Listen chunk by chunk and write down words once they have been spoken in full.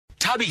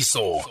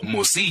Thabiso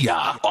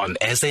Mosia on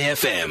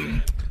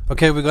SAFM.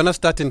 Okay, we're going to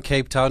start in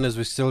Cape Town as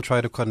we still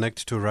try to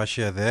connect to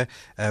Russia there.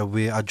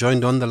 We are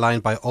joined on the line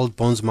by Old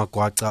Bones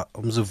Magwaqa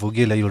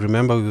Umzuvugile. You'll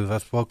remember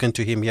we've spoken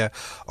to him here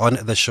on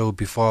the show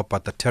before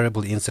about the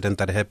terrible incident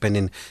that happened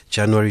in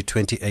January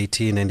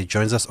 2018, and he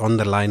joins us on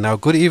the line now.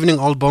 Good evening,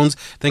 Old Bones.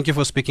 Thank you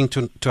for speaking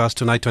to us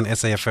tonight on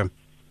SAFM.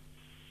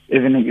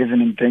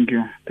 Evening. Thank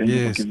you. Thank you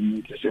Yes. for giving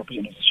me this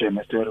opportunity to share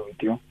my story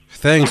with you.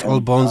 Thanks,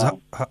 Old Bones.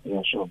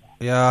 Yeah, sure.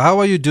 Yeah, how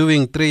are you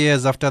doing 3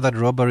 years after that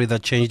robbery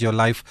that changed your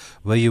life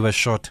where you were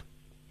shot?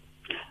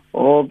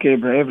 Okay,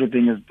 but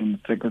everything has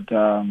been settled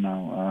down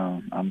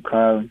now. I'm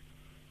calm.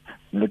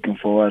 Looking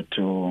forward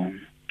to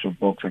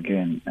box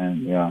again,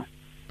 and yeah.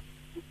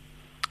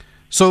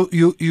 So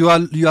you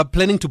are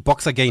planning to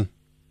box again?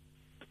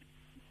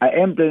 I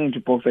am planning to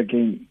box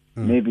again,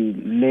 maybe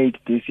late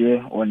this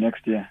year or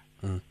next year,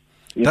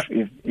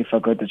 if I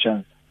got the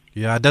chance.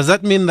 Yeah, does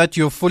that mean that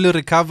you're fully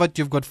recovered,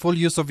 you've got full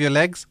use of your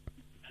legs?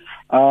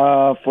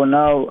 For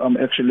now, I'm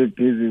actually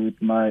busy with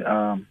my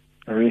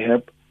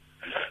rehab.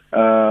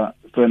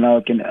 So now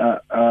I can,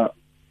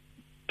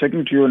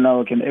 talking to you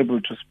now, I can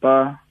able to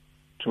spar,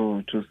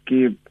 to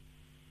skip,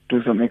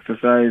 do some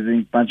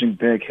exercising, punching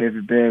bag,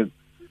 heavy bag.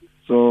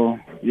 So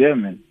yeah,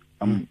 man,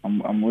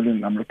 I'm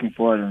willing. I'm looking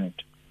forward on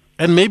it.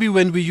 And maybe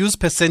when we use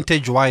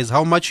percentage-wise,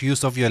 how much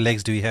use of your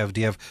legs do you have?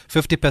 Do you have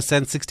 50%,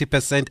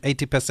 60%,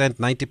 80%,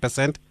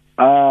 90%?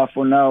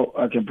 For now,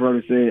 I can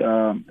probably say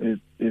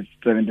it's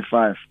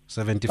 75.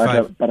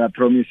 75. But I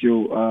promise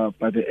you,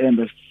 by the end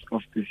of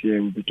this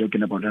year, we'll be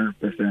talking about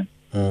 100%.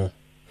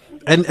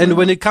 And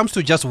when it comes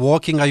to just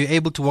walking, are you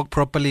able to walk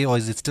properly, or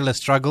is it still a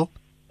struggle?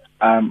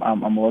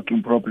 I'm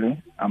walking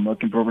properly. I'm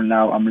walking properly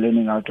now. I'm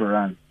learning how to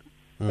run,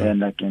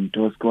 and I can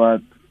do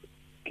squats,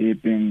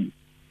 keeping,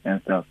 and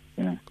stuff.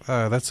 Yeah.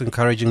 That's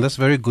encouraging. That's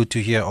very good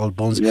to hear, Old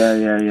Bones.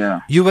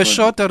 Yeah. You were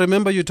shot. I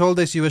remember you told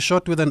us you were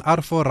shot with an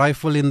R4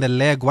 rifle in the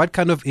leg. What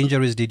kind of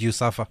injuries did you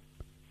suffer?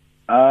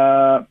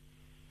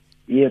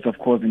 Yes, of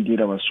course, indeed.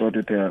 I was shot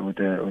with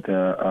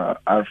a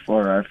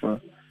R4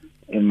 rifle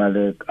in my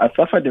leg. I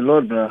suffered a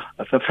lot, bro.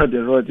 I suffered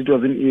a lot. It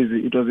wasn't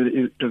easy. It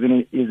wasn't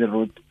an easy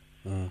route.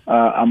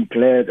 I'm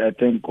glad. I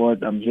thank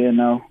God I'm here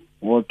now,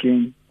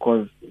 working.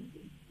 Cause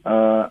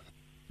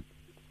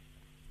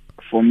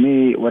for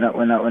me, when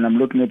I'm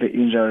looking at the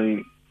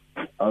injury,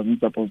 I wasn't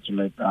supposed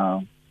to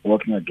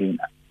working again.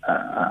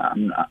 I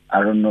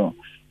don't know.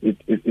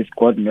 It's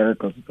God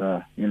miracles,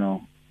 you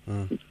know.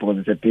 It's because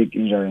it's a big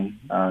injury.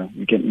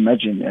 You can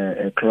imagine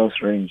a close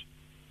range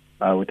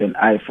with an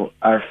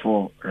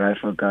R4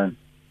 rifle gun.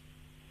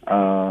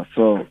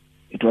 So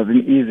it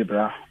wasn't easy,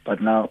 bro. But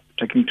now,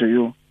 talking to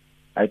you,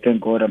 I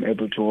thank God I'm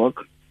able to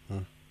walk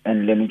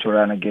and learning to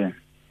run again.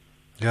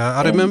 Yeah,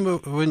 I remember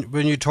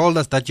when you told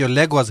us that your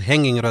leg was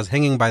hanging. It was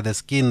hanging by the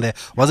skin there.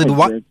 Was it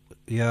what?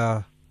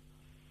 Yeah.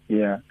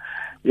 Yeah,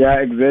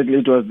 exactly.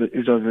 It was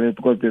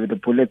because the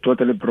bullet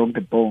totally broke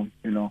the bone,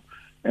 you know.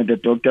 And the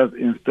doctors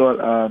installed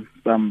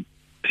some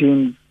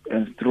pins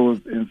and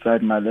screws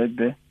inside my leg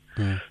there.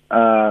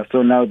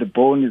 So now the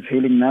bone is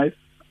healing nice.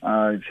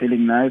 It's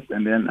healing nice.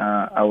 And then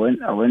I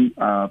went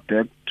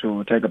back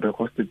to Tygerberg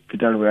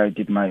Hospital where I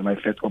did my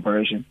first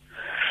operation.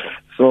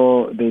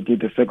 So they did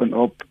the second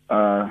op.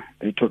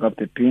 They took up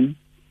the pin.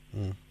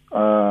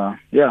 Yeah,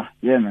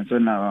 man. So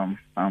now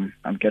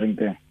I'm getting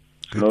there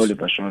slowly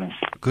but surely.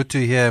 Good to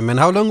hear, man.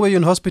 How long were you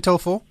in hospital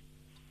for?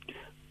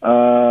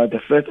 The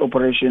first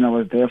operation I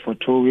was there for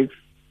 2 weeks.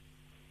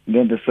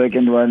 Then the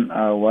second one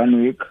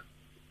 1 week,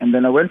 and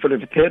then I went for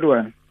the third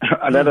one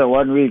another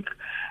 1 week.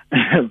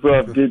 So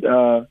I did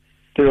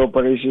 3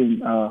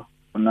 operations.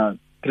 Now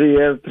 3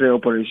 years, 3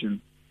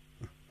 operations.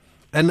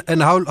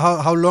 And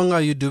how long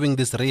are you doing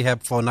this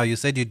rehab for now? You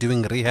said you're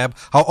doing rehab.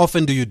 How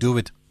often do you do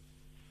it?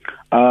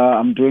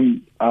 I'm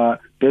doing.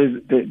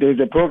 There's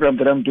a program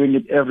that I'm doing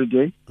it every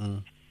day,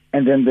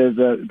 and then there's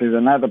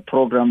another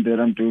program that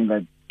I'm doing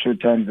like 2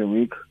 times a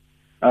week.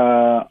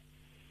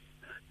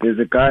 There's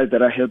a guy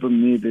that are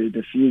helping me,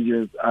 the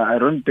physios. I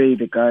don't pay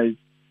the guys.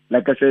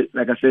 Like I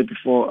said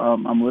before,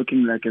 I'm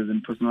working like as a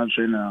personal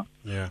trainer.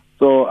 Yeah.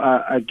 So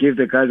I give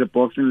the guys a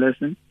boxing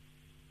lesson,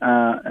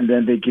 and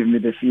then they give me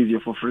the physio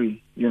for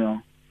free. You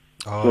know.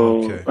 Oh,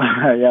 so okay.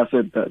 yeah,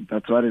 so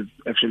that's what is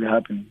actually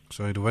happening.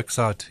 So it works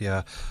out,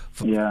 yeah.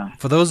 Yeah.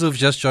 For those who've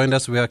just joined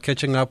us, we are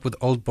catching up with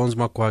Old Bones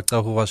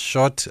Magwaqa, who was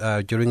shot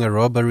during a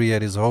robbery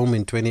at his home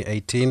in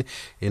 2018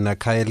 in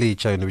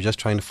Khayelitsha, and we're just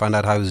trying to find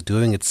out how he's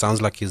doing. It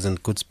sounds like he's in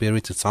good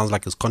spirits. It sounds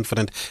like he's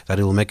confident that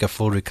he will make a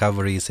full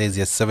recovery. He says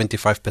he has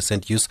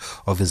 75% use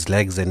of his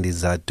legs and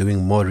is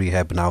doing more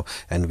rehab now.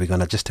 And we're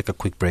going to just take a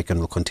quick break and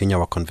we'll continue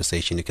our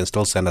conversation. You can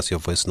still send us your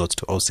voice notes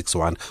to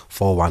 061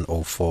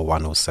 4104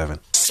 107.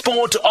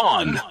 Sport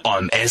on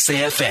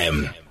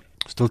SAFM.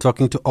 Still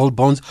talking to Old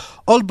Bones.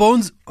 Old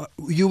Bones,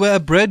 you were a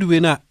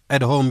breadwinner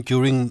at home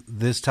during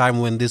this time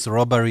when this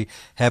robbery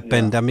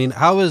happened. Yeah. I mean,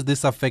 how has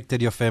this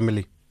affected your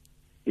family?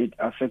 It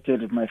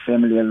affected my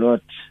family a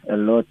lot,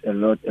 in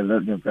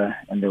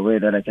the way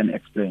that I can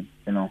explain,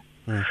 you know.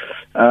 While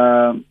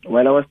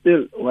I was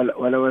still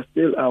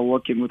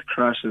working with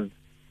crashes,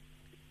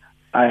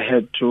 I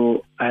had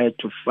to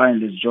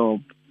find a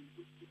job.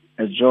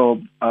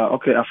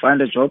 Okay, I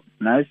find a job.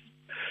 Nice.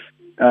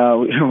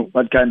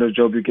 What kind of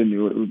job you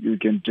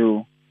can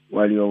do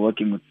while you're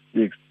working with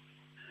six?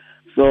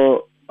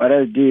 So what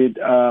I did,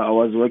 I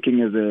was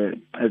working as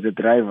a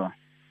driver.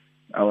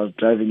 I was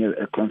driving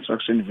a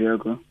construction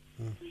vehicle,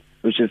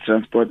 which is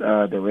transport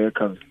the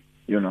vehicles,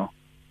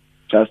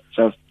 just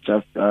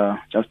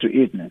to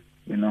eat, man,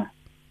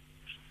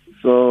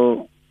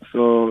 So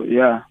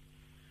yeah.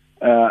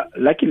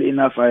 Luckily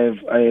enough, I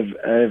have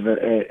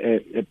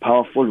a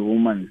powerful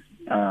woman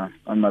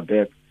on my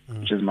back,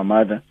 which is my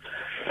mother.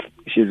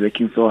 She's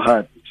working so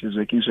hard.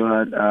 She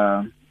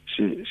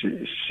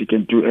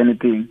can do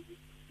anything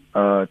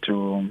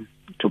to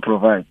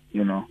provide.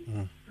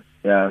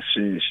 Yeah,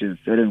 she's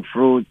selling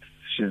fruits.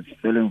 She's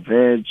selling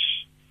veg.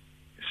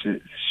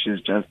 She's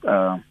just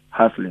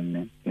hustling,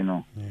 man.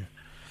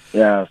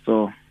 Yeah.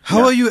 So.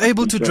 How are you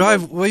able to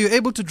drive? Were you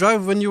able to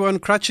drive when you were on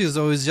crutches,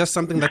 or is it just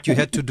something that you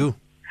had to do?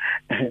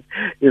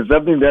 It's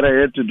something that I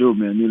had to do,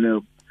 man.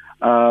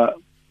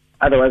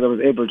 Otherwise, I was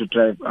able to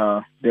drive.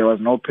 There was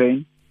no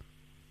pain.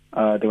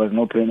 There was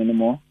no pain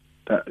anymore.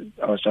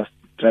 I was just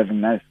driving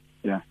nice.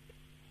 Yeah.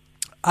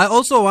 I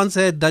also once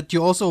heard that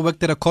you also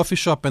worked at a coffee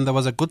shop, and there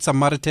was a good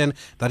Samaritan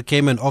that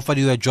came and offered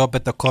you a job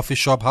at the coffee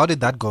shop. How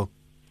did that go?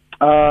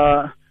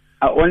 I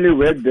only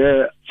worked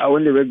there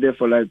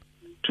for like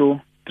 2-3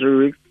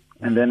 weeks,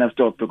 and then I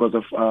stopped because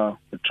of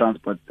the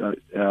transport.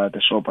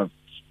 The shop was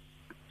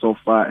so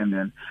far, and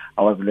then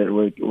I was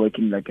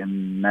working like a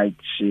night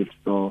shift,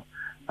 so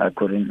I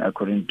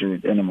couldn't do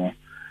it anymore.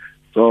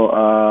 So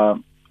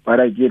what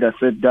I did, I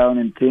sat down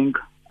and think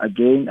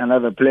again,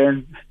 another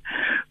plan.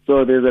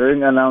 So there's a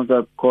ring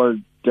announcer called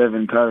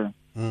Devin Curry.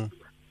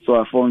 So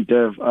I phoned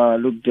Dev.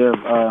 Look, Dev,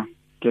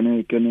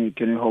 can you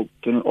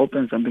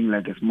open something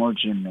like a small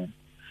gym, man?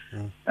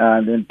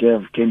 And then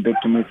Dev came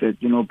back to me and said,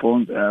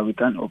 Bones, we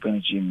can't open a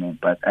gym, man,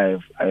 but I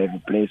have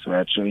a place where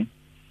I train,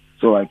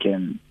 so I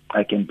can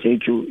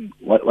take you.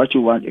 What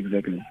you want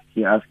exactly?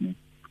 He asked me.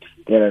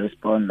 Then I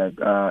respond like,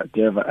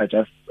 Dev, I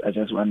just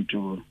want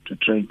to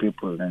train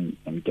people and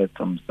get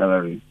some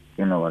salary.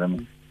 You know what I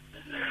mean?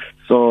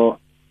 So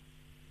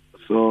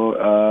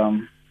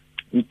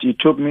he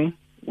took me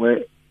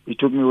where he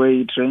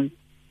trained,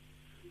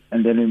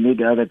 and then we met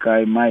the other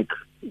guy, Mike,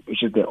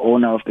 which is the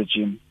owner of the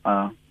gym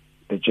that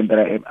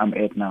I'm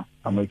at now.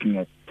 I'm working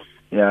at,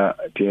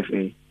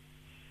 PFA.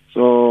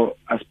 So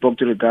I spoke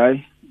to the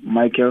guy,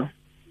 Michael.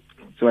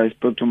 So I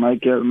spoke to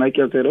Michael.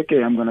 Michael said,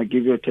 okay, I'm going to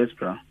give you a test,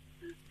 bro.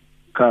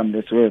 Come,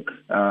 let's work.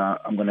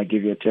 I'm going to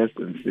give you a test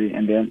and see.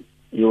 And then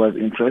he was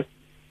impressed.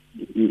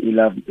 He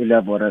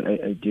loved what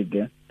I did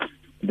there.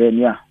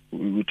 Then,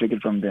 we took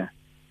it from there.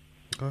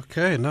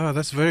 Okay, no,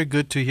 that's very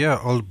good to hear,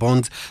 Old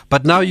Bones.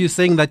 But now you're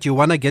saying that you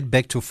want to get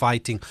back to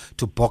fighting,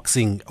 to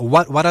boxing.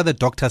 What are the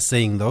doctors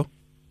saying, though?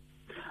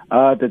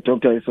 The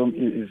doctor is so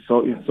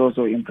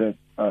impressed.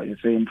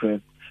 He's so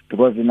impressed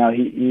because he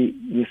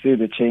see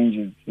the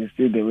changes. You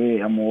see the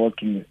way I'm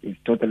working is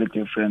totally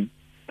different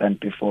than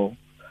before.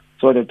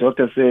 So the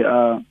doctors say,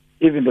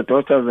 even the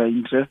doctors are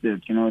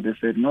interested. They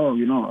said, no,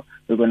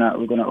 we're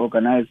gonna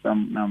organize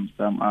some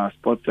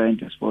sports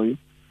scientists for you.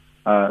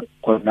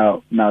 Cause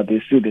now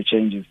they see the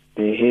changes.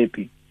 They're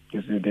happy.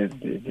 You see,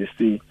 they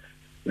see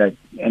like,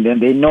 and then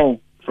they know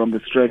from the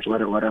stretch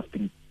what I've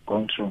been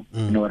going through.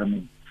 You know what I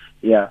mean?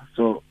 Yeah.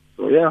 So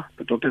yeah,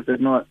 the doctor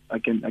said, no, I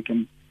can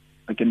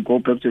go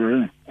back to the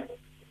ring.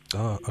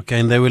 Oh, okay.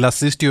 And they will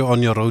assist you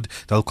on your road.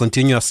 They'll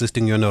continue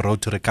assisting you on your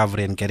road to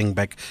recovery and getting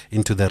back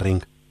into the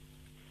ring.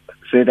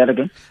 Say that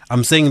again?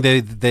 I'm saying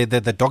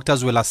the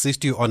doctors will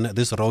assist you on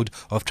this road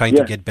of trying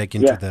to get back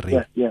into the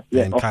ring. Yeah.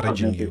 They're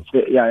encouraging you.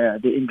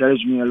 They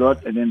encourage me a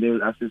lot, and then they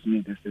will assist me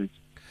at the stage.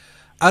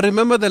 I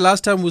remember the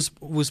last time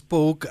we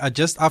spoke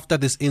just after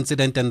this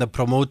incident, and the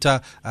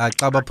promoter,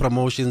 Xaba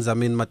Promotions,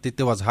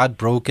 Matete was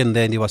heartbroken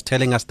then. He was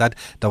telling us that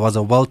there was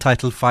a world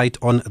title fight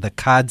on the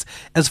cards.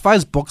 As far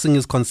as boxing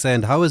is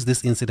concerned, how has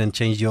this incident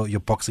changed your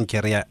boxing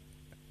career?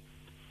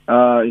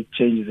 It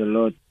changes a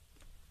lot.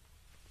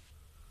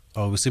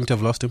 Oh, we seem to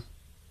have lost him.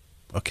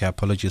 Okay,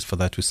 apologies for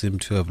that. We seem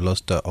to have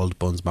lost Old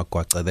Bones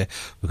Makwakqa there.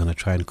 We're going to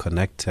try and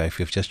connect. If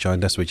you've just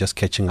joined us, we're just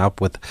catching up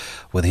with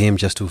him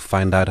just to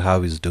find out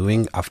how he's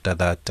doing after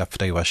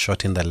he was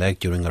shot in the leg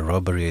during a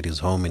robbery at his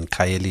home in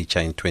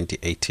Khayelitsha in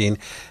 2018.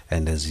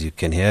 And as you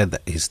can hear,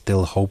 he's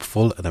still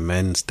hopeful. The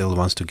man still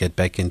wants to get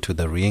back into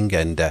the ring,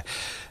 and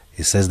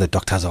he says the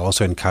doctors are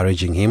also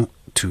encouraging him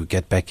to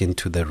get back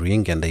into the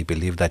ring, and they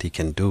believe that he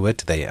can do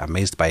it. They are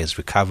amazed by his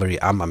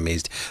recovery. I'm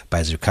amazed by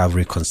his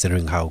recovery,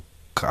 considering how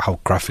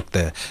graphic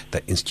the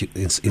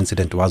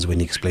incident was when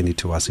he explained it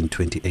to us in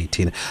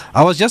 2018.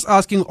 I was just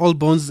asking Old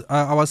Bones,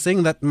 I was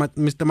saying that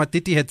Mr.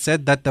 Matiti had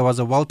said that there was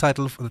a world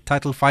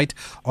title fight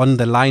on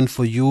the line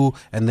for you,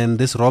 and then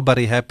this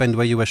robbery happened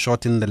where you were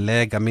shot in the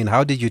leg.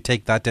 How did you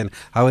take that, and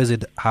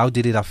how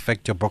did it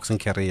affect your boxing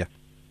career?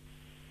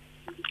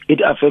 it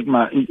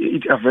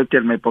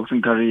affected my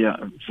boxing career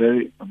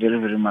very, very,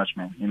 very much,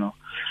 man.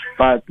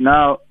 But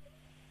now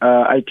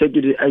I take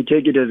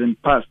it as in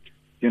past.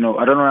 I don't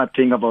want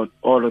to think about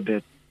all of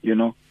that.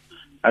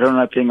 I don't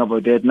want to think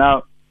about that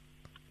now.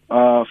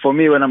 For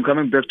me, when I'm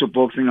coming back to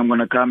boxing, I'm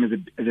gonna come as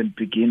a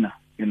beginner.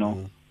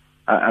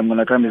 I'm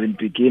gonna come as a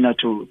beginner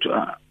to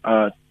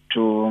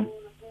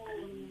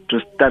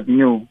start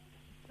new,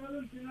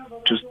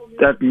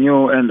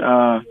 and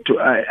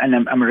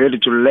I'm ready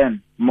to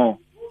learn more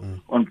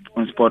on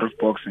sport of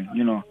boxing.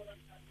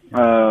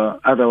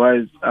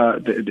 Otherwise,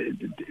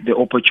 the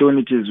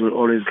opportunities will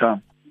always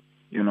come.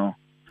 The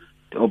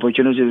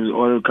opportunities will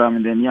always come,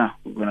 and then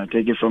we're gonna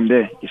take it from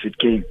there if it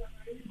came.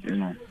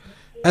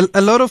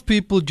 A lot of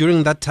people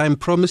during that time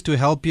promised to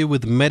help you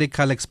with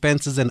medical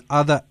expenses and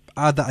other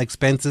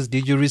expenses.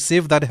 Did you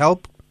receive that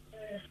help?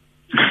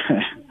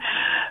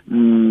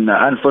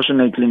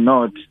 Unfortunately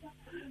not.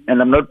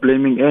 And I'm not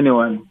blaming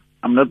anyone.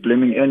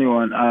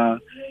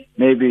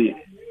 Maybe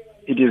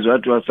it is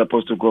what was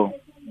supposed to go.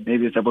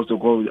 Maybe it's supposed to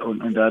go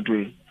on that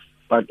way.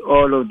 But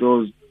all of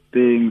those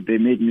things, they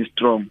made me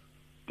strong.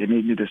 They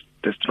made me the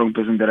strong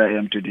person that I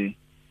am today.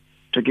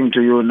 Talking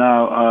to you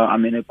now,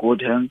 I'm in a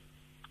good hand.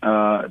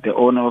 The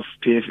owner of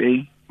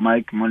PFA,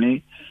 Mike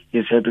Monet,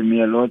 is helping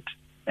me a lot,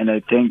 and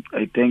I thank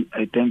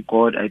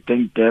God, I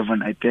thank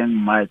Devon, I thank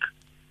Mike.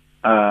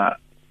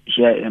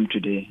 Here I am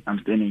today. I'm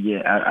standing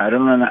here. I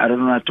don't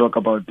want to talk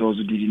about those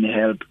who didn't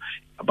help,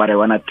 but I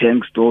want to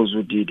thank those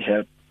who did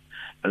help,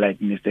 like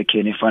Mr.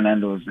 Kenny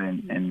Fernandez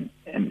and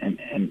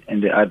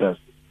the others.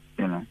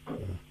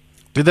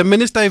 Did the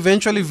minister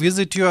eventually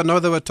visit you? I know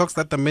there were talks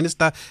that the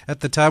minister at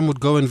the time would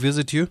go and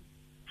visit you.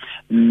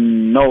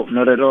 No,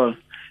 not at all.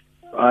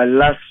 I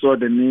last saw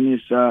the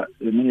minister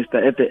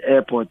at the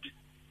airport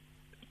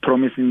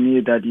promising me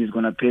that he's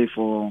going to pay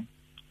for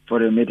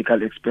the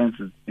medical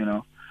expenses,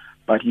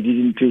 but he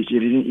didn't pay. He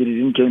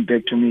didn't came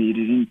back to me. He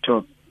didn't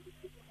talk.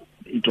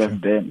 It was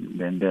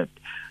then that.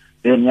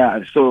 Then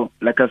so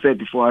like I said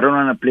before, I don't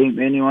want to blame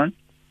anyone.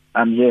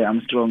 I'm here.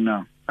 I'm strong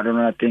now. I don't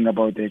want to think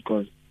about that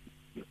because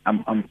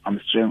I'm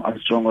strong. I'm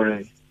strong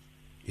already.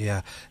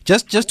 Yeah.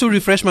 Just to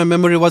refresh my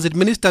memory, was it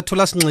Minister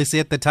Thulas Nxesi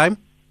at the time?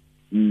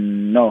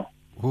 No.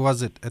 Who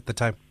was it at the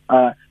time?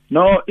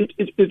 No, it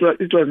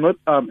was not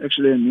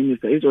actually a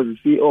minister. It was the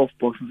CEO of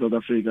Boxing South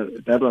Africa.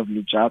 That was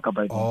Luchaka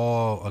by then.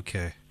 Oh,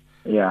 okay.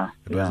 Yeah.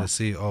 It was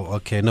the CEO.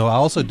 Okay. No, I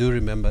also do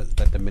remember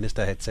that the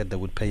minister had said they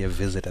would pay a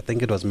visit. I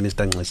think it was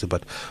Minister Nxesi,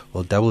 but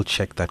we'll double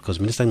check that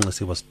because Minister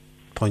Nxesi was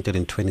appointed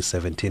in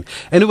 2017.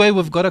 Anyway,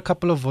 we've got a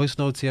couple of voice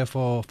notes here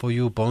for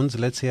you, Bones.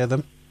 Let's hear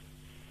them.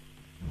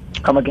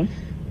 Come again.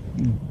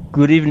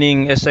 Good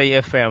evening,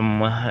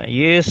 SAFM.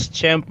 Yes,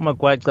 Champ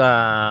Magwaza,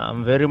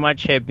 I'm very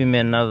much happy,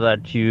 man, now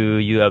that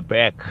you are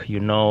back.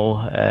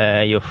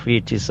 Your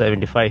feet is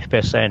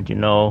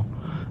 75%,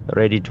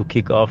 ready to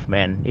kick off,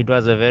 man. It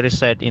was a very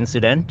sad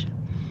incident,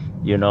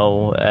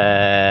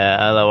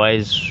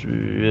 otherwise,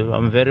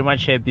 I'm very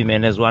much happy,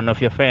 man, as one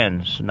of your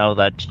fans, now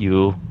that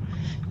you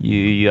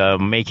are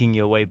making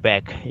your way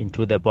back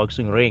into the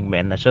boxing ring,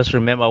 man. I just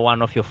remember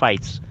one of your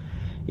fights.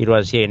 It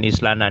was here in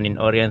East London in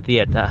Orient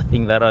Theatre. I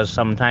think that was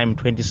sometime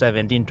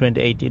 2017,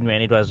 2018,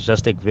 man. It was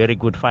just a very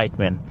good fight,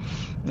 man.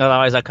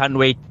 Otherwise, I can't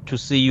wait to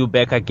see you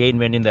back again,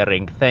 man, in the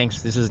ring.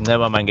 Thanks. This is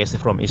Neba Mangesi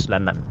from East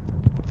London.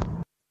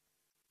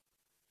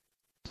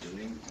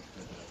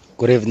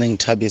 Good evening,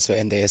 Tabiso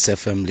and the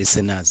SFM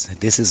listeners.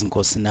 This is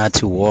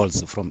Nkosinati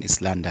Walls from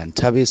East London.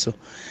 Tabiso,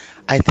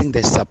 I think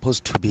there's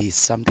supposed to be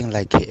something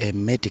like a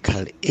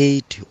medical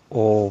aid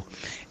or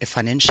a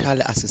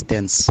financial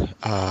assistance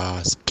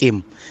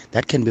scheme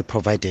that can be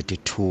provided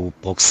to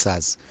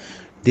boxers.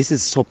 This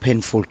is so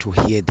painful to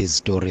hear these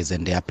stories,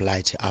 and they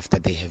applied after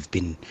they have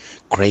been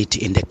great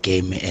in the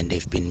game and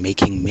they've been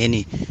making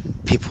many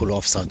people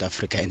of South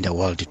Africa and the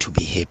world to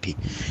be happy.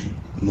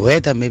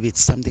 Whether maybe it's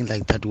something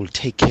like that will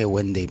take care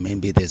when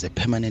maybe there's a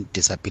permanent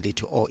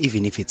disability or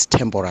even if it's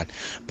temporal.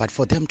 But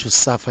for them to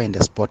suffer in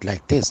the sport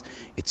like this,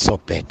 it's so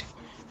bad.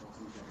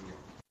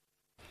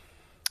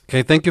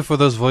 Okay, thank you for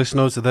those voice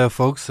notes there,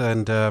 folks.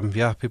 And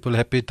people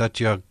happy that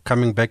you're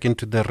coming back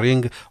into the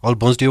ring. All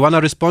Bones, do you want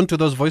to respond to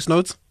those voice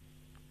notes?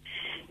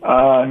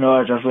 No,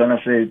 I just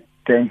want to say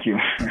thank you.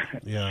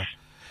 Yeah.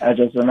 I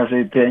just want to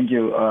say thank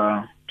you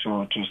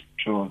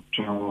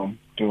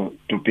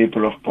to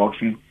people of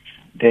boxing.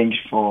 Thanks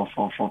for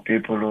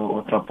people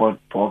who support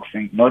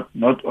boxing. Not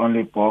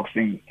only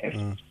boxing,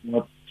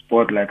 not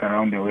sport like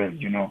around the world.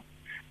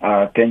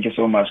 Thank you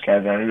so much,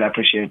 guys. I really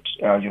appreciate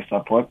your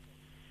support.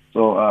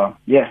 So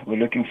we're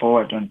looking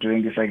forward to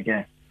doing this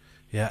again.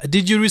 Yeah.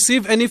 Did you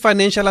receive any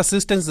financial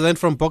assistance then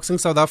from Boxing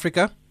South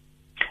Africa?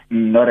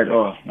 Not at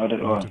all. Not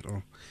at all.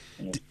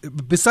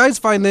 Besides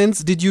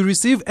finance, did you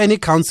receive any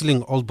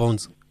counseling, All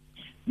Bones?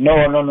 No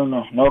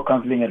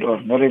counseling at all,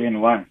 not even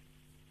one.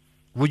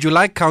 Would you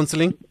like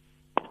counseling?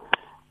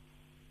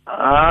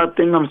 I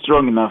think I'm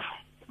strong enough.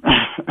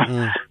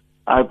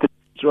 I think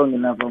I'm strong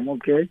enough. I'm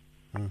okay.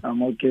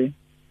 I'm okay.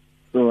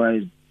 So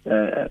I'm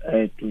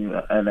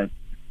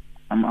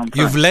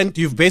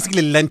You've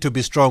basically learned to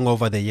be strong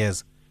over the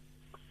years.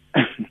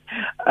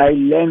 I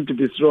learned to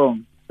be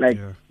strong. Like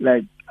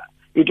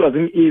it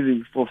wasn't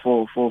easy for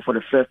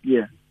the first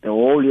year. The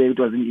whole year it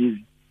wasn't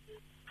easy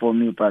for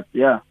me. But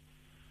yeah,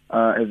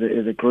 as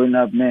a growing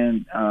up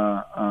man,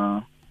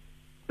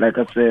 like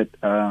I said,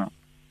 I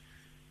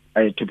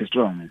had to be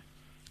strong, man.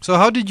 So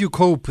how did you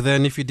cope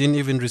then if you didn't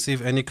even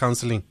receive any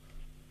counseling?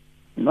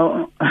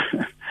 No,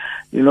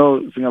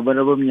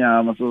 Singabantu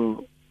abamnyama,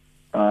 so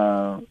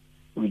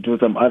we do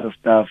some other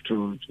stuff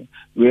too.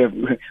 We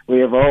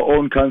have our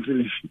own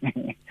counseling.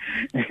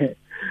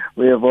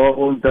 We have our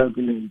own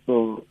counseling.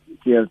 So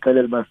yeah, tell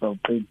it myself.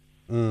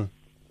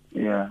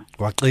 Yeah.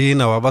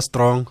 Waqina waba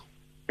strong.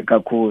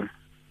 Kakhulu.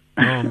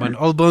 Oh man,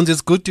 All Bones,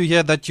 it's good to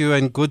hear that you're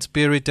in good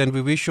spirit, and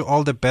we wish you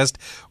all the best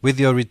with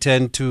your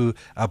return to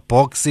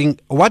boxing.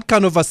 What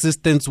kind of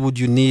assistance would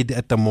you need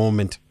at the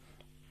moment?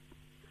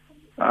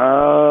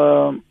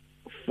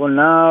 For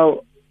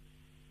now,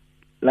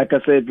 like I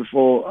said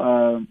before,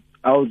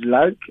 I would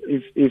like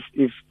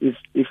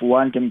if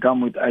one can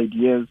come with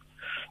ideas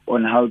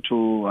on how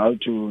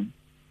to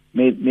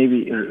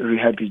maybe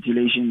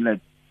rehabilitation, like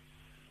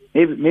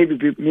maybe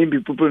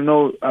people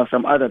know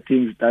some other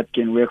things that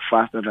can work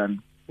faster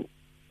than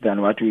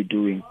what we're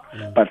doing.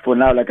 But for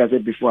now, like I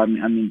said before, I'm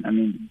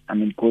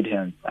in good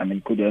hands. I'm in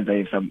good hands.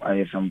 I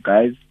have some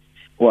guys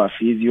who are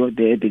physio.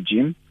 They're at the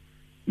gym.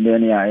 And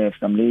then I have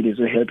some ladies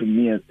who are helping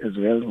me as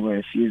well, who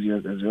are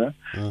physios as well.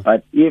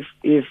 But if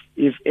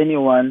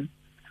anyone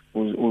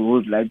who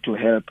would like to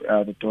help,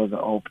 the doors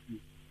are open.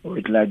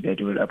 We'd like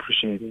that. We'll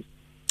appreciate it.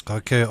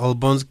 Okay, All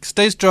Bones,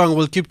 stay strong.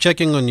 We'll keep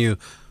checking on you.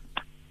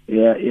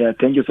 Yeah.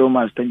 Thank you so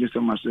much. Thank you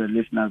so much to the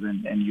listeners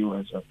and you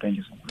as well. Thank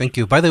you so much. Thank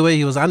you. By the way,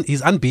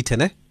 he's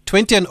unbeaten,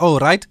 20-0,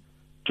 right?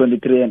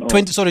 23-0.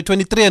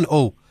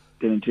 23-0.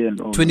 23-0.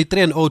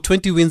 23-0,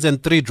 20 wins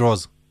and 3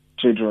 draws.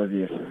 3 draws,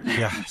 yes.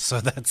 Yeah, so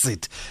that's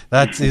it.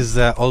 That is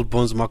All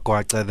Bones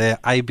Makwakqa, the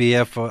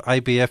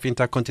IBF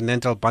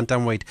Intercontinental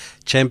Bantamweight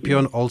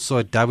Champion, also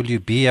a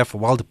WBF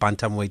World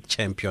Bantamweight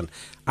Champion,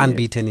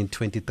 unbeaten in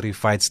 23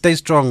 fights. Stay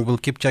strong. We'll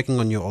keep checking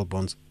on you, All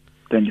Bones.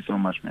 Thank you so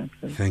much, man.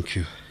 Thank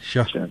you.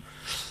 Sure.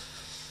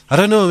 I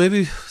don't know,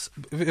 maybe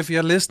if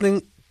you're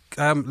listening,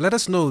 let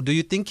us know. Do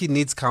you think he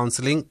needs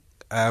counseling?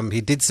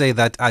 He did say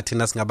that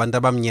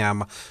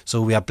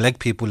so we are black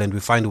people and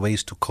we find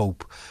ways to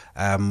cope.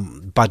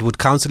 But would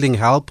counseling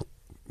help?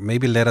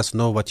 Maybe let us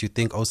know what you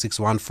think.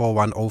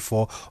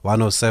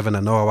 0614104 I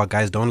know our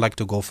guys don't like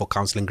to go for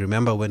counseling.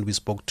 Remember when we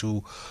spoke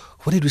to,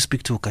 who did we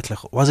speak to?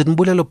 Was it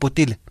Mbulelo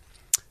Potile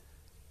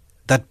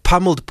that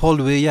pummeled Paul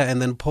Weah,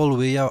 and then Paul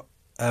Weah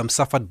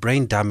suffered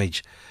brain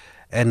damage?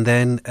 And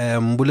then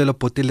Mbulelo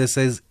Potile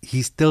says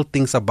he still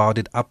thinks about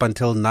it up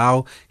until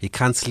now. He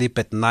can't sleep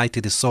at night.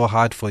 It is so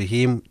hard for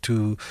him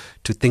to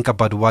think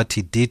about what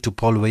he did to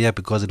Paul Weah,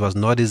 because it was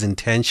not his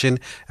intention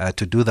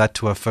to do that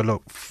to a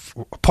fellow.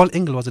 Paul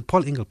Ingle, was it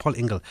Paul Ingle? Paul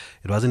Ingle.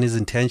 It wasn't his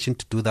intention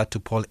to do that to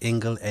Paul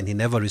Ingle, and he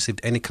never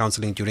received any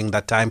counseling during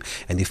that time,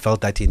 and he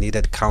felt that he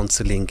needed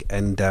counseling,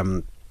 and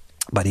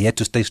but he had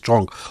to stay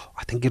strong.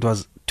 I think it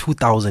was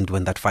 2000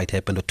 when that fight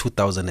happened, or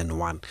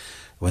 2001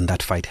 when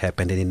that fight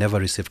happened, and he never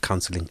received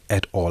counseling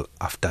at all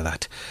after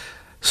that.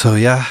 So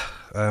yeah,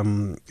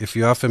 if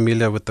you are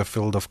familiar with the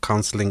field of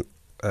counseling,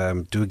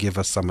 do give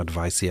us some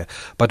advice here.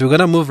 But we're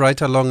going to move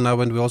right along now,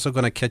 and we're also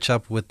going to catch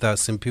up with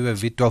Simphiwe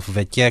Vitwalf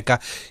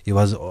Vetyeka. He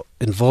was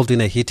involved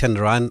in a hit and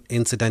run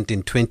incident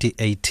in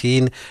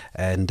 2018,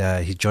 and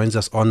he joins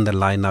us on the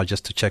line now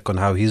just to check on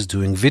how he's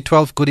doing.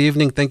 Vitwalf, good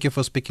evening. Thank you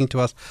for speaking to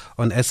us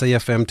on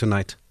SAFM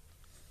tonight.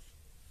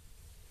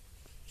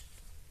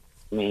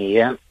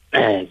 Yeah.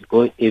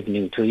 Good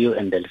evening to you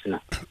and the listener.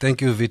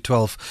 Thank you,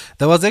 Vitwalf.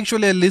 There was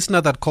actually a listener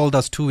that called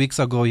us 2 weeks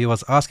ago. He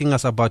was asking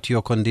us about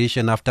your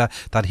condition after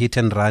that hit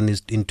and run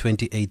in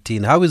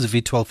 2018. How is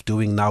Vitwalf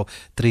doing now,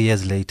 3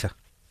 years later?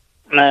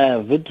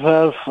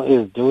 Vitwalf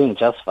is doing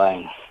just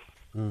fine.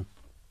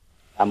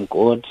 I'm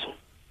good.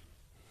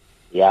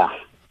 Yeah,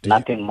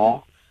 nothing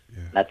more,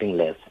 nothing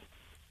less.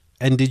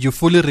 And did you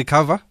fully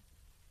recover?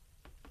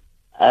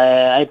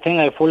 I think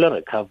I fully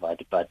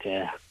recovered, but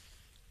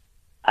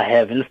I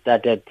haven't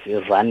started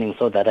running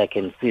so that I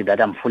can see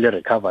that I'm fully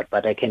recovered,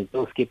 but I can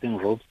do skipping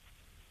ropes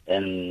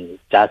and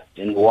just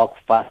walk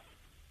fast.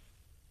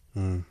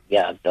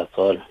 Yeah, that's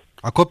all.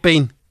 I got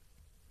pain.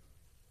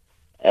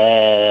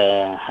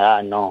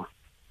 No.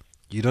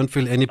 You don't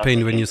feel any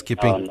pain when you're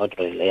skipping? No, not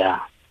really, yeah.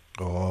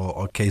 Oh,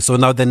 okay. So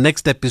now the next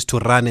step is to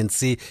run and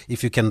see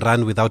if you can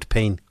run without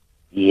pain.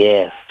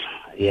 Yes,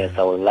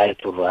 I would like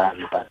to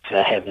run, but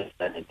I haven't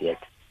done it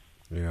yet.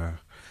 Yeah.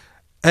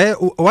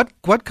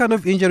 What kind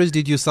of injuries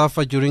did you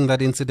suffer during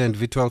that incident,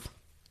 Vitwalf?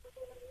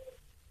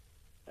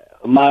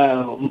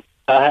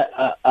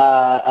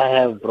 I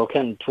have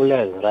broken 2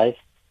 legs, right?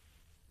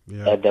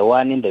 Yeah. The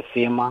one in the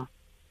femur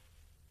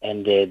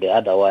and the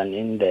other one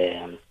in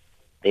the,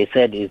 they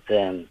said it's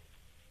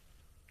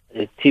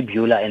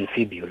tibula and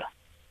fibula.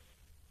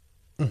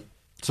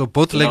 So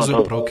both legs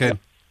were broken?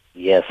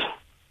 Yes.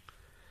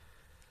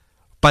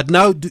 But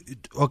now,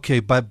 okay,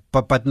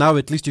 but now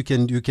at least you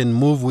can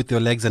move with your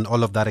legs and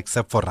all of that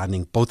except for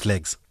running, both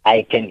legs.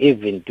 I can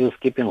even do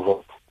skipping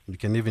rope. You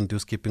can even do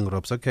skipping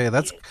ropes. Okay,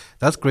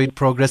 that's great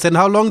progress. And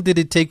how long did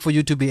it take for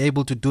you to be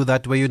able to do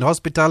that? Were you in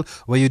hospital?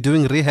 Were you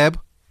doing rehab?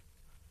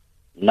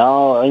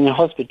 No, in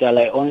hospital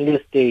I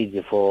only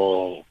stayed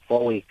for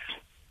 4 weeks.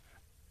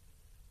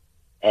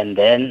 And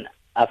then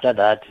after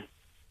that,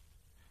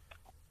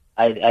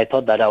 I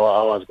thought that I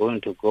was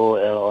going to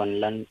go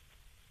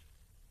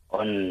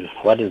on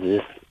what is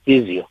this,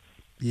 physio.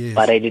 Yes.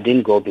 But I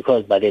didn't go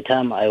because by the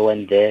time I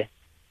went there,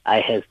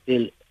 I had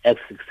still X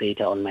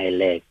fixator on my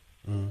leg.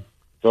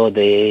 So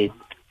they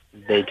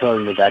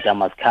told me that I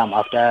must come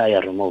after I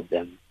remove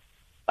them.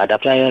 But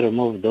after I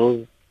removed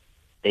those,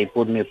 they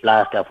put me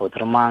plaster for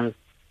 3 months.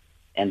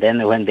 And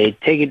then when they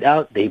take it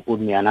out, they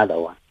put me another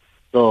one.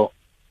 So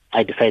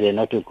I decided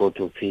not to go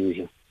to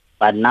physio.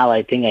 But now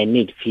I think I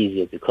need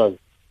physio because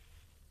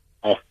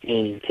I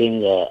still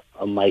think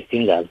my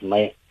fingers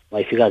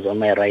on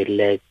my right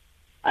leg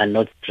are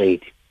not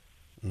straight.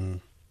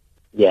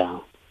 Yeah.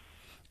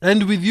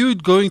 And with you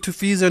going to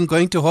physio and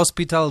going to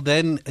hospital,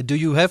 then do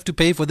you have to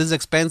pay for these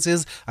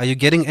expenses? Are you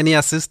getting any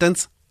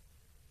assistance?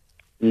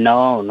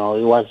 No.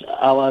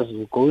 I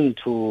was going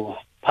to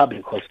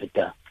public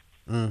hospital.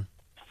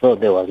 So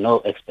there was no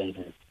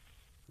expenses.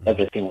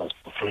 Everything was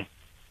for free.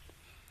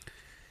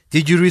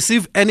 Did you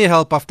receive any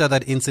help after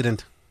that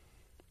incident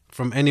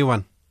from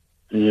anyone?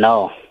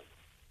 No.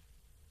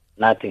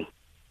 Nothing.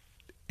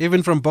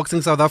 Even from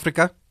Boxing South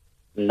Africa?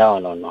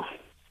 No.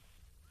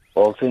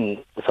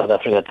 Boxing South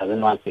Africa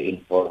doesn't want to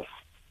involve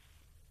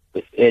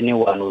with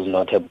anyone who's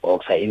not a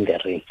boxer in the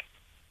ring.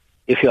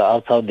 If you're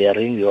outside the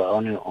ring, you are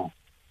on your own.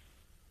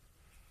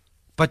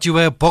 But you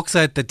were a boxer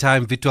at the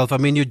time, V12. I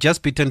mean, you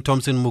just beaten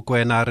Thompson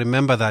Mokoena. I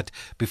remember that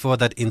before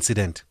that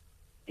incident.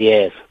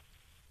 Yes.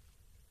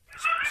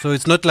 So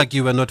it's not like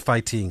you were not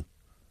fighting.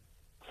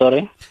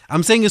 Sorry?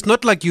 I'm saying it's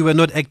not like you were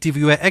not active.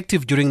 You were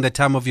active during the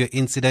time of your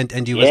incident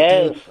and you were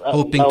still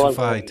hoping to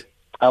fight.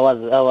 I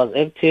was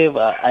active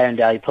and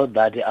I thought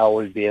that I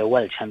would be a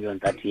world champion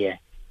that year.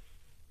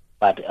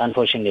 But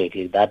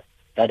unfortunately, that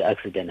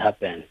accident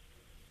happened.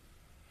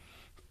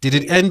 Did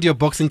it end your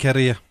boxing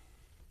career?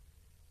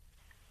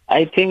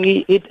 I think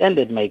it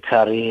ended my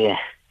career.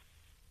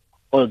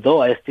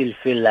 Although I still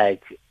feel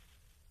like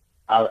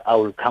I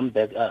will come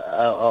back.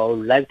 I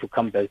would like to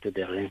come back to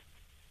the ring.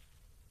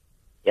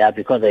 Yeah,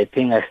 because I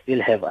think I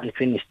still have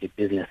unfinished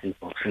business in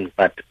boxing,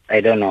 but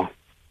I don't know.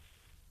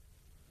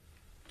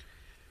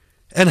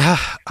 And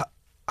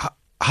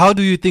how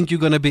do you think you're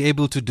going to be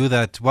able to do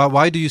that?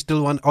 Why do you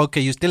still want... Okay,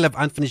 you still have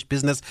unfinished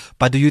business,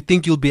 but do you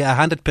think you'll be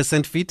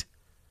 100% fit?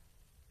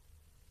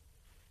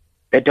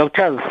 The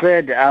doctor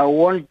said I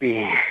won't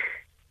be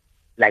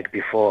like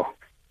before.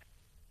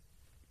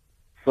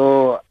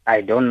 So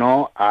I don't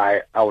know.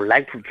 I would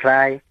like to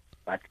try,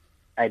 but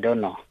I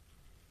don't know.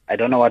 I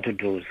don't know what to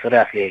do.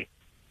 Seriously,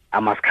 I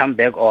must come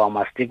back or I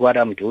must stick what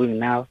I'm doing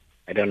now.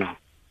 I don't know.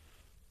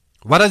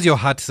 What does your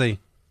heart say?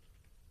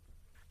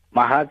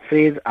 My heart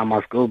says I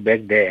must go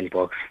back there and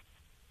box.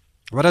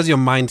 What does your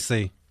mind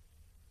say?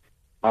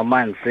 My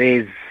mind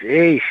says,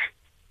 hey,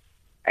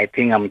 I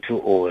think I'm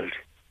too old.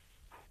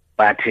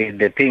 But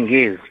the thing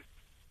is,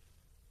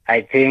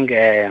 I think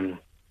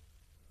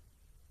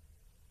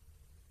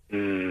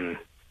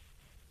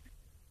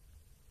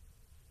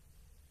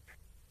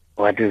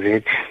what is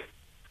it?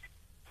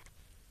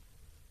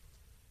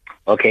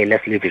 Okay,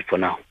 let's leave it for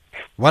now.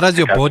 What does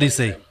your body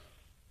say?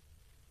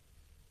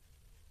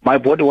 My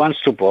body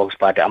wants to box,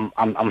 but I'm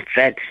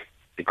fat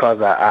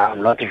because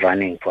I'm not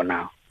running for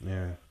now.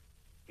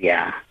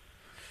 Yeah.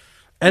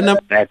 And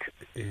I'm fat.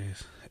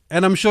 Yes.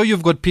 And I'm sure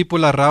you've got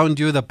people around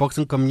you, the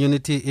boxing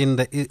community in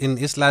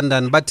East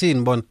London, but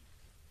in Bonn.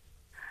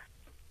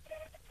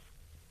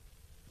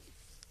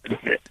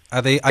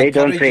 They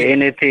don't say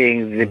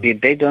anything.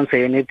 They don't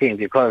say anything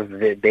because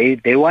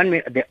they want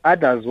me. The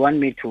others want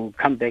me to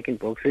come back in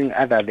boxing.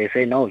 Others they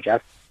say no,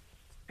 just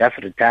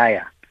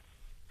retire.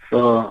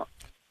 So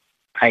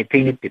I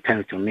think it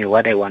depends on me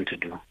what I want to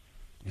do.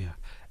 Yeah.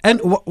 And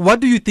what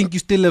do you think you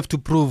still have to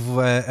prove,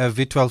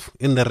 V12,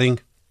 in the ring?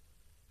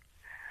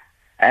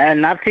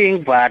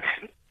 Nothing, but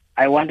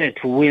I wanted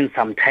to win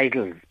some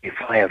titles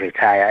before I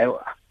retire.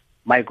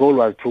 My goal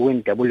was to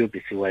win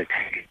WBC World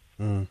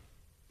title.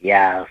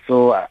 Yeah,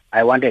 so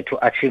I wanted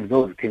to achieve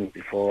those things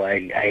before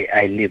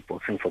I leave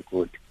boxing for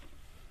good.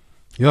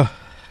 Yeah.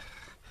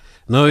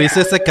 No, it's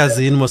just a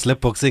cousin, mostly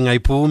boxing. I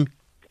pull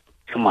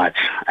too much.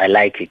 I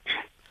like it.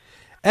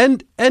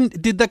 And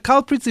did the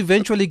culprits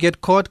eventually get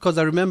caught? Because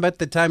I remember at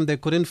the time they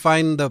couldn't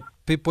find the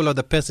people or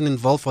the person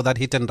involved for that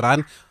hit and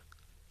run.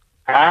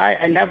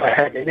 I never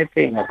heard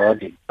anything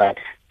about it, but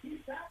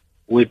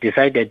we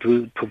decided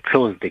to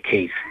close the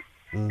case.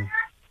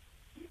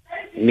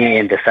 Me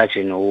and the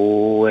sergeant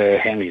who were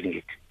handling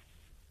it.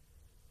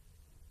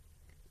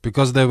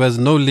 Because there was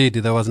no lead,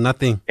 there was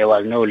nothing. There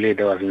was no lead,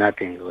 there was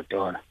nothing at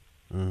all.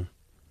 Yeah.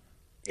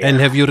 And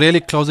have you really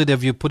closed it?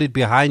 Have you put it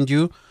behind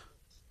you?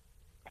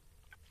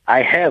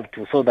 I have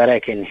to, so that I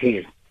can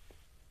heal.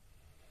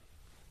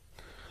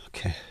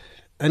 Okay.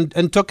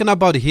 And talking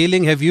about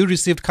healing, have you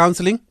received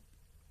counseling?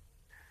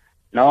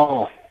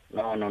 No,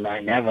 I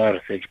never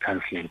received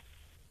counseling.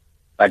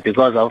 But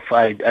because of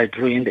I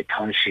grew in the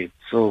township,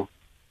 so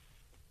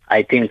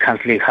I think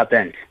counseling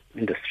happened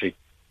in the street.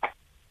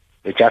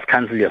 You just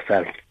counsel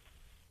yourself.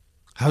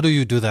 How do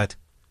you do that?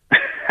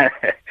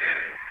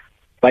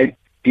 By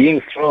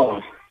being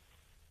strong,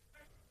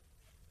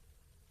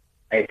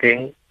 I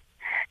think.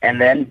 And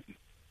then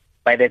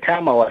by the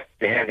time I was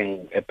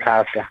having a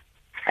plaster,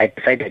 I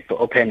decided to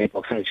open a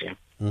boxing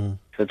gym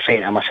to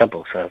train amateur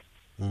boxers.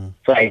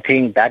 So I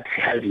think that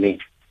helped me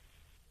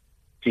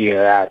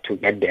to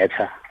get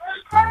better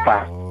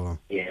fast.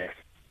 Yes.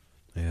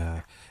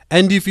 Yeah.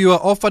 And if you are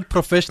offered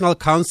professional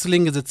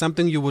counseling, is it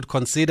something you would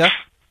consider,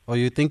 or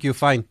you think you're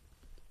fine?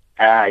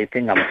 I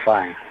think I'm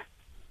fine.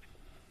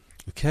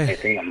 Okay. I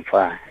think I'm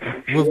fine.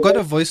 We've got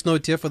a voice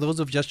note here for those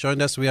who've just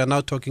joined us. We are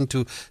now talking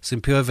to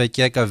Simphiwe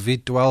Vetyeka,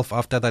 V12,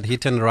 after that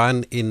hit and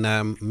run in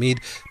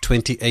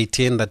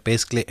mid-2018 that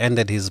basically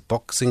ended his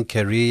boxing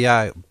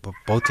career.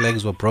 Both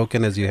legs were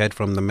broken, as you heard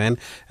from the man.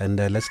 And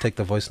let's take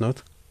the voice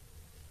note.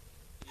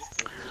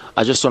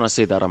 I just want to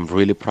say that I'm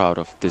really proud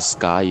of this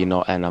guy,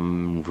 and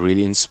I'm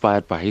really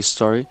inspired by his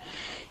story.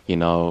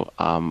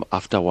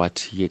 After what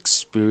he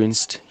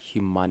experienced, he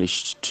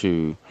managed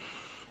to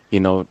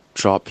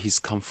drop his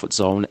comfort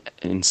zone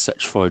in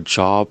search for a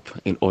job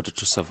in order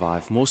to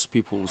survive. Most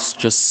people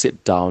just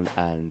sit down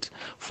and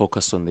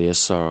focus on their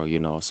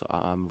sorrow, so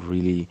I'm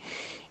really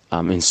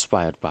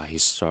inspired by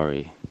his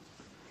story.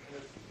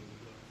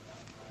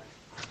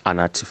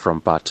 Anati from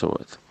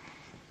Butterworth.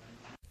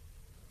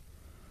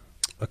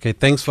 Okay,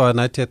 thanks for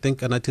Anati. I think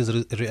Anati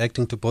is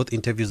reacting to both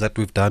interviews that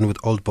we've done with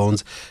Old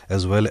Bones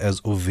as well as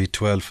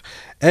V12.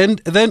 And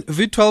then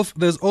V12,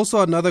 there's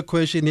also another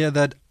question here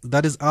that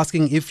is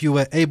asking if you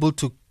were able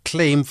to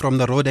claim from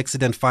the road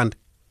accident fund.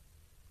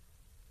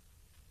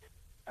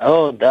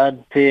 Oh, that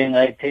thing,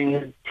 I think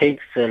it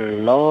takes a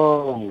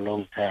long,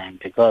 long time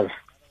because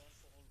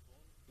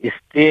it's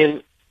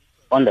still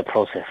on the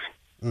process.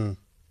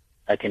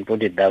 I can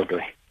put it that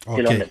way.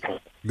 Still on the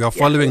process. You are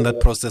following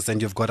that process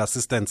and you've got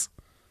assistance.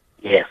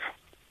 Yes.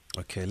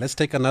 Okay, let's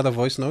take another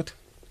voice note.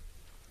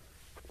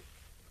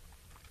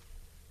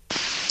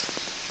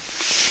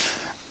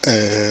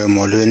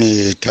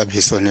 Molweni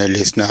Thabiso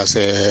ne-listeners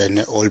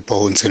ne-Old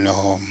Bones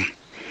no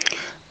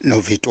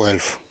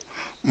V12.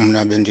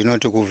 Mna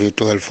bendinothi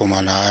ku-V12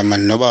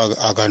 man noba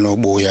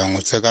akanobuya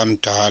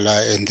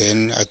ngusekamdala, and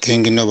then I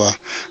think noba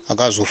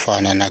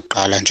akazufana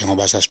nakuqala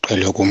njengoba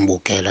sasiqhele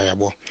ukumbukela,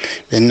 yabo.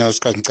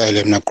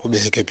 Bendinawusicacele mna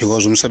qhubeke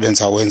because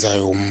umsebenzi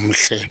awenzayo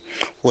umhle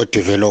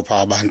wodevelopha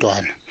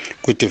abantwana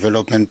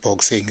kwi-development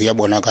boxing.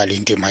 Iyabonakala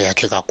indima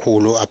yakhe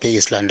kakhulu apha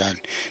e-East London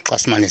xa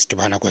simane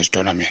sidibana kwezi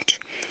tournament.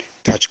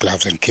 Touch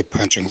gloves and keep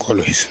punching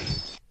always.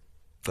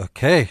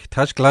 Okay,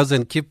 touch gloves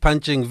and keep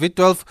punching.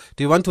 V12,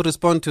 do you want to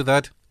respond to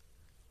that?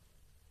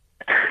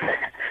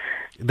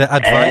 The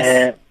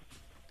advice?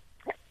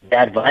 The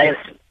advice,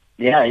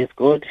 yeah, is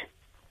good.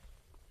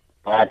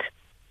 But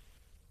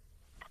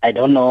I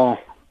don't know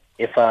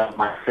if I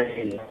must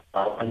say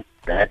I want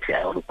that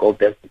I will go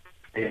back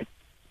to it,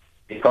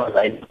 because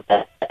I know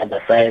that at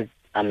the side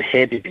I'm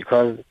happy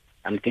because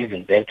I'm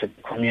giving back to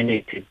the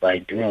community by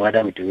doing what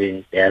I'm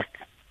doing best.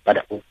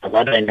 But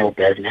what I know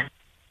best now,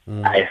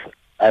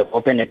 I've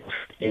opened it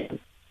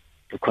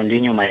to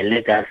continue my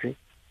legacy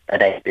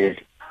that I built.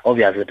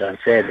 Obviously,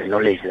 transfer the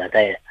knowledge that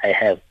I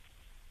have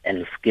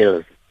and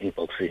skills in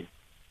boxing.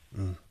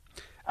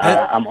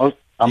 I'm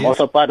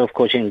also part of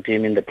coaching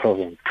team in the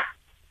province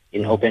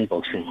in open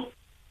boxing.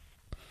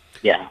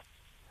 Yeah.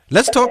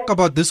 Let's talk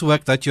about this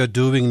work that you're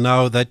doing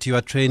now, that you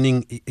are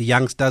training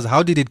youngsters.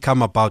 How did it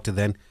come about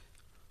then?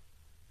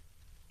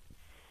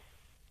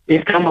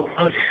 It came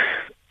about,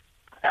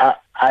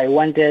 I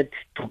wanted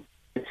to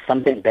give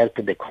something back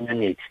to the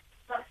community,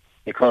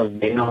 because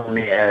they know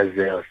me as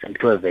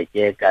Simphiwe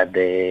Vetyeka,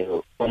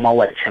 the former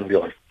world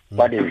champion.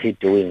 What is he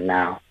doing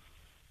now?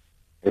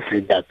 You see,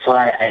 that's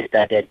why I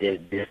started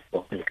this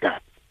boxing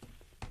club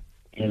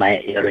in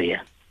my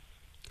area.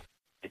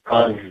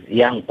 Because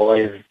young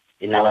boys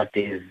in our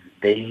days,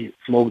 they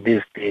smoke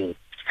these things,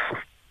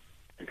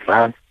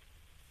 drugs,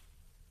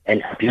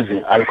 and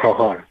abusing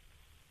alcohol.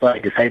 So I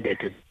decided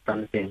to do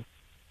something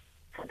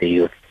for the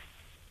youth.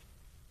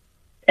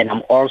 And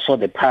I'm also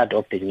the part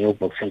of the new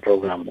boxing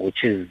program,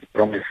 which is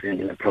promising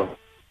in the program.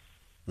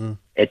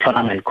 A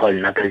tournament called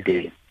Knuckle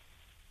Day.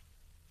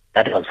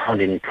 That was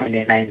founded in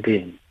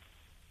 2019,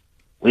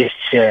 which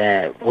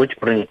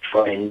brings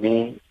joy in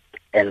me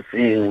and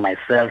seeing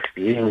myself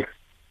being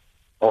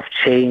of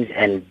change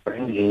and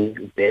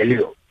bringing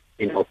value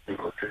in open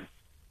boxing.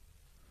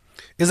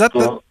 Is that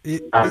what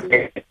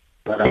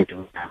I'm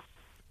doing now.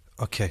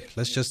 Okay,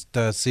 let's just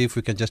see if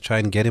we can just try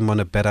and get him on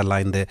a better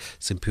line there,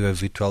 Simphiwe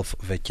V12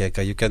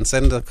 Vetyeka. You can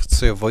send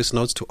us your voice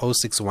notes to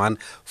 061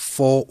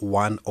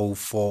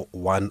 4104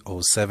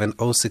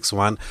 107,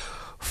 061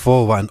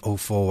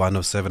 4104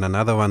 107.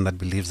 Another one that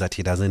believes that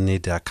he doesn't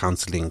need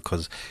counseling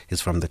because he's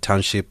from the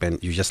township,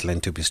 and you just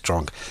learn to be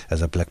strong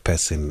as a black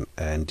person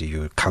and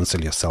you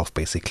counsel yourself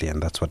basically,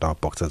 and that's what our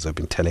boxers have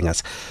been telling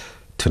us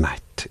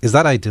tonight. Is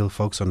that ideal,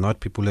 folks, or not?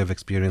 People who have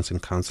experience in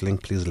counseling,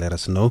 please let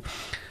us know.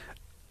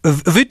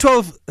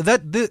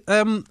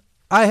 V12,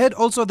 I heard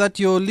also that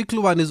your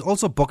little one is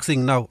also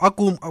boxing now.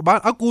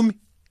 Akum.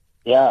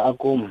 Yeah,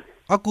 Akum.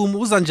 Akum,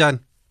 uzanjan?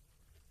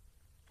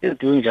 He's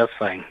doing just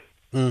fine.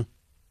 Mm.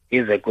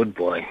 He's a good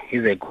boy.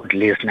 He's a good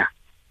listener.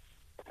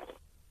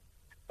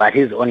 But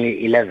he's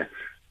only 11.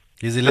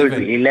 He's 11? He'll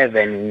be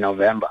 11 in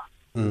November.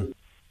 Mm.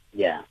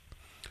 Yeah.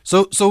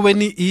 So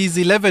when he's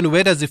 11,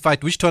 where does he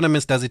fight? Which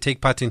tournaments does he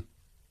take part in?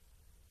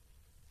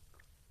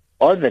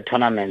 All the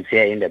tournaments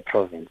here in the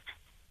province.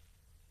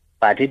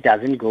 But he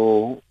doesn't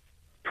go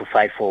to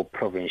fight for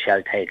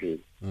provincial title.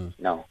 Mm.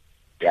 No.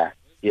 Yeah.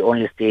 He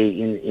only stay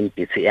in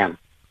BCM.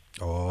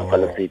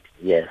 Oh.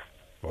 Yes.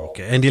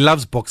 Okay. And he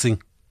loves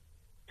boxing?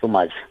 Too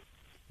much.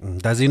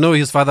 Does he know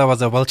his father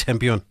was a world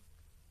champion?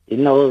 He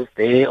knows.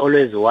 They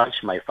always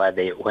watch my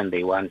father when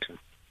they want to.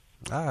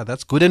 Ah,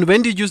 that's good. And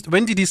when did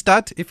he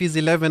start, if he's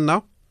 11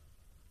 now?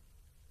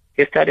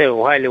 He started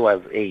while he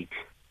was 8.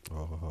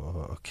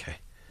 Oh, okay.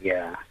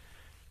 Yeah.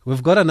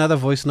 We've got another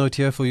voice note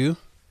here for you.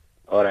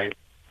 All right.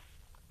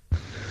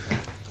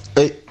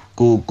 Hey,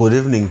 good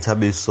evening,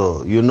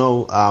 Tabiso. You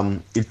know,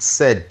 it's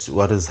sad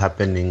what is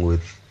happening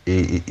with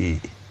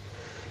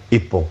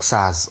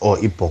boxers or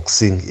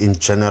boxing in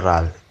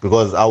general,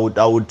 because I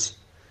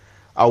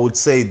would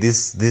say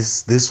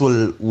this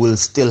will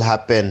still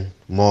happen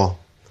more.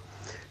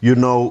 You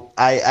know,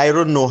 I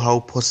don't know how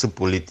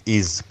possible it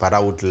is, but I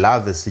would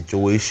love a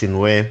situation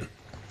where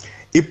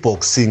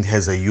boxing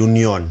has a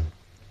union,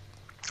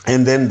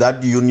 and then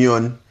that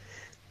union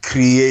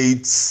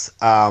creates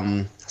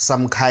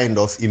some kind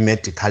of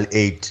medical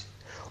aid.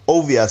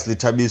 Obviously,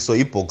 Tabiso,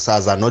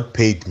 boxers are not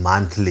paid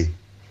monthly,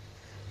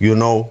 you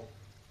know,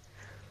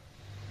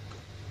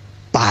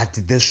 but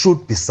there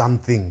should be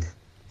something.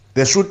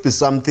 There should be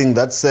something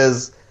that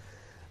says,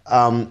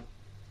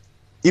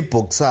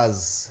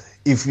 boxers,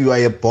 if you are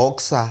a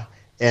boxer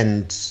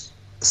and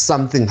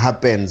something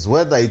happens,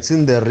 whether it's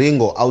in the ring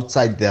or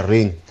outside the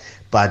ring,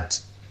 but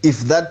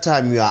if that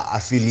time you are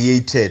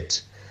affiliated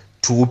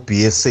to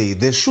BSA,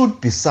 there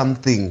should be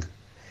something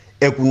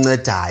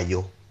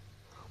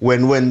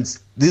when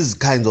these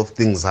kinds of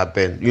things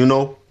happen, you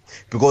know,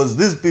 because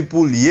these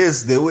people,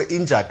 yes, they were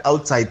injured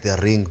outside the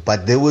ring,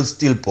 but they were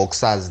still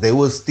boxers. They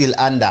were still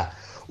under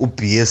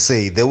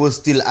BSA. They were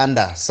still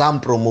under some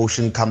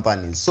promotion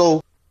companies.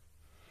 So,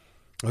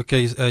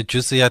 okay,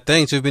 Juicy,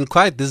 thanks. You've been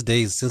quiet these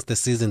days since the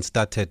season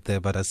started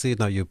there, but I see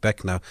now you're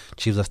back now.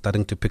 Chiefs are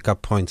starting to pick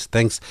up points.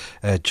 Thanks,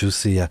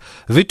 Juicy.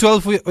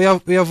 V12,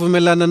 we have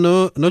Melana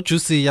no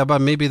Juicy, but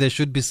maybe there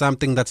should be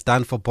something that's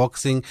done for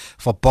boxing,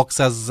 for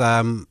boxers,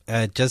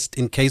 just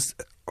in case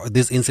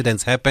these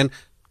incidents happen.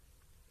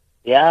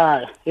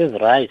 Yeah, he's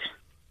right.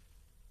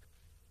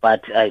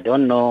 But I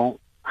don't know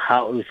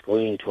how it's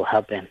going to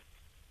happen.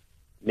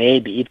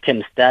 Maybe it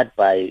can start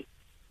by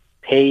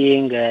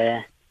paying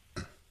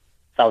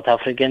South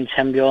African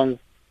champions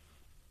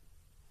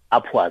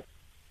upwards,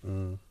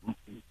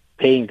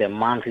 paying them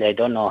monthly. I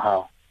don't know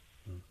how.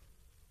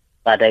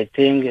 But I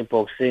think in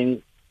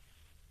boxing,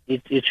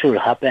 it should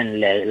happen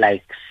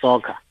like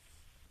soccer.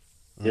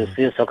 You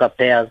see soccer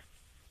players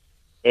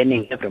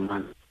earning every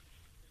month.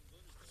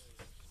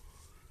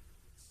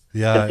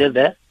 Yeah. You're still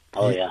there?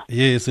 Oh, yeah.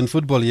 Yes, in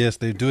football, yes,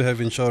 they do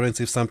have insurance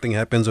if something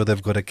happens or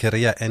they've got a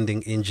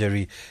career-ending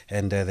injury,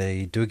 and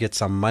they do get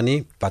some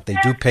money, but they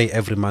do pay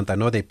every month. I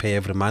know they pay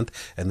every month,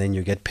 and then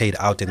you get paid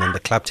out, and then the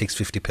club takes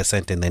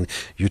 50%, and then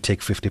you take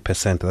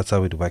 50%. That's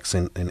how it works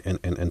in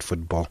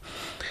football.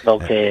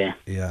 Okay.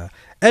 Yeah.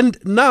 And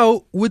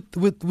now,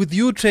 with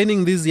you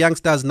training these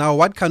youngsters now,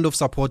 what kind of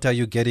support are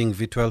you getting,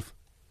 V12?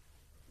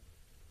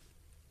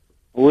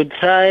 We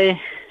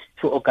try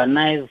to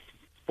organize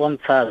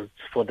sponsors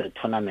for the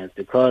tournaments,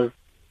 because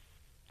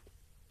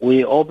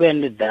we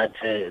opened that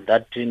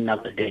National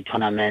Day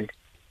tournament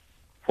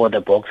for the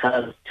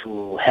boxers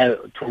to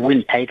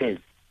win titles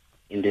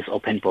in this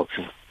open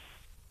boxing.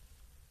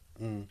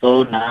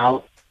 So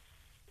now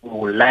we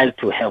would like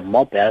to have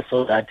more players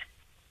so that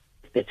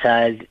the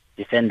child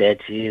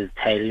defended his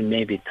title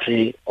maybe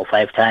 3 or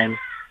 5 times,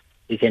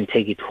 he can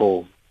take it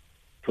home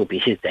to be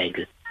his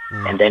title,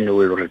 and then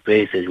we will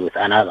replace it with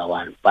another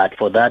one. But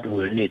for that,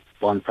 we will need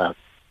sponsors.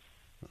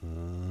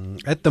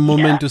 At the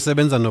moment,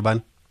 usebenza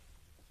noban?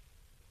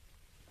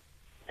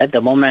 At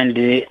the moment,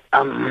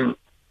 I'm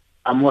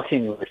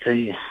working with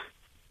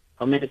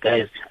how many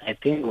guys? I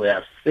think we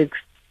are 6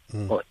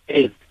 or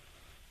 8.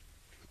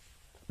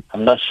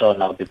 I'm not sure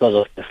now because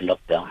of this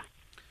lockdown.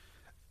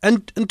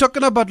 And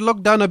talking about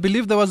lockdown, I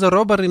believe there was a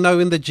robbery now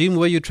in the gym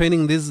where you're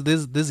training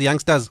these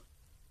youngsters.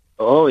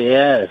 Oh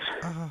yes,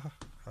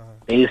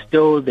 they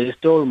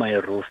stole my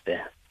roof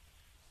there.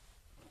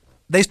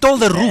 They stole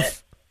the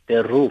roof.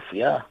 The roof,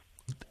 yeah.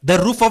 The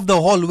roof of the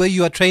hall where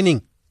you are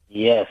training?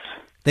 Yes.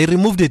 They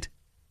removed it?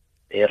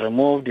 They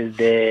removed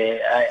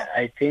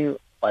I think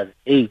it was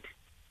 8.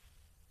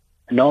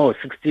 No,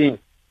 16.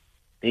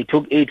 They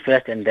took 8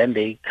 first, and then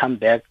they come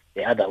back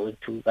the other week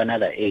to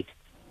another 8.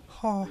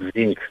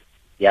 Zinc.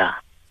 Yeah.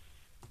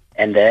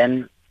 And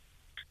then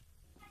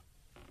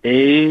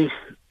They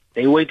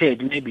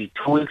waited maybe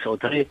 2 weeks or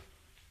 3.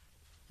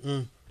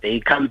 They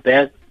come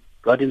back,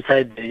 got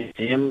inside the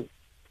gym,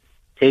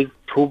 take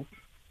two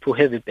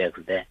heavy bags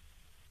there.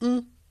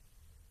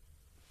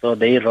 So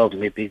they robbed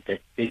me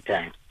big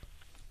time.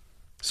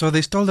 So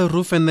they stole the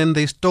roof and then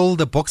they stole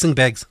the boxing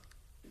bags?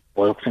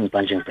 Boxing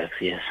punching bags,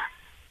 yes.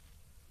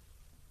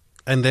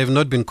 And they've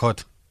not been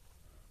caught?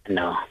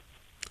 No.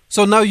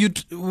 So now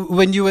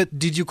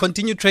did you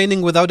continue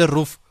training without a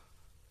roof?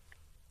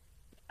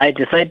 I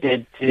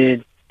decided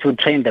to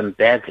train them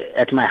back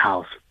at my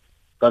house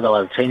because I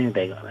was training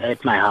back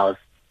at my house.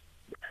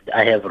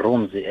 I have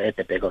rooms at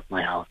the back of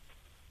my house.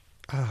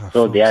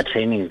 So they are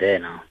training there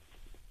now.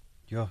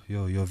 Yo,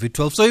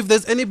 V12. So if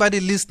there's anybody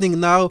listening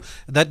now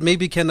that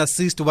maybe can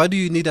assist, what do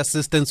you need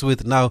assistance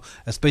with now,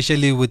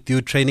 especially with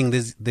you training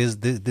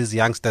these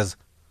youngsters?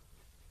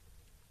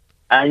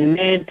 I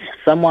need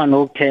someone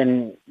who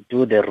can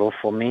do the roof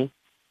for me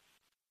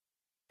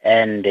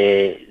and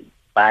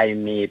buy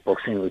me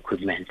boxing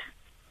equipment.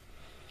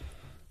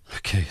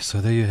 Okay,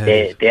 so there you have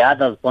it. The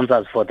other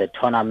sponsors for the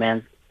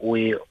tournament,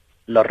 we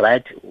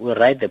write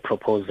the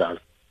proposals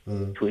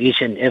to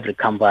each and every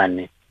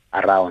company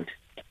around.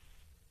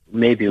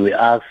 Maybe we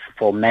ask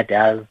for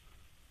medals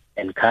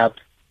and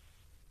cups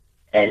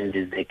and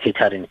the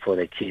catering for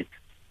the kids.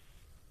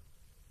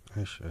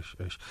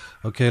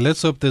 Okay,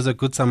 let's hope there's a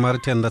good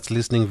Samaritan that's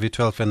listening,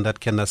 V12, and that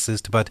can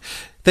assist. But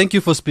thank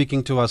you for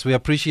speaking to us. We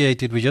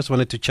appreciate it. We just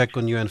wanted to check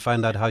on you and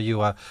find out how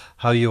you are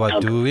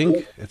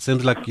doing. It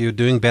seems like you're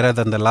doing better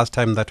than the last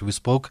time that we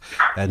spoke,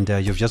 and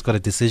you've just got a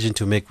decision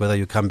to make whether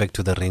you come back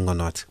to the ring or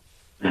not.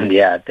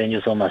 Yeah, thank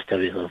you so much,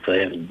 Teresa, for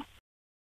having me.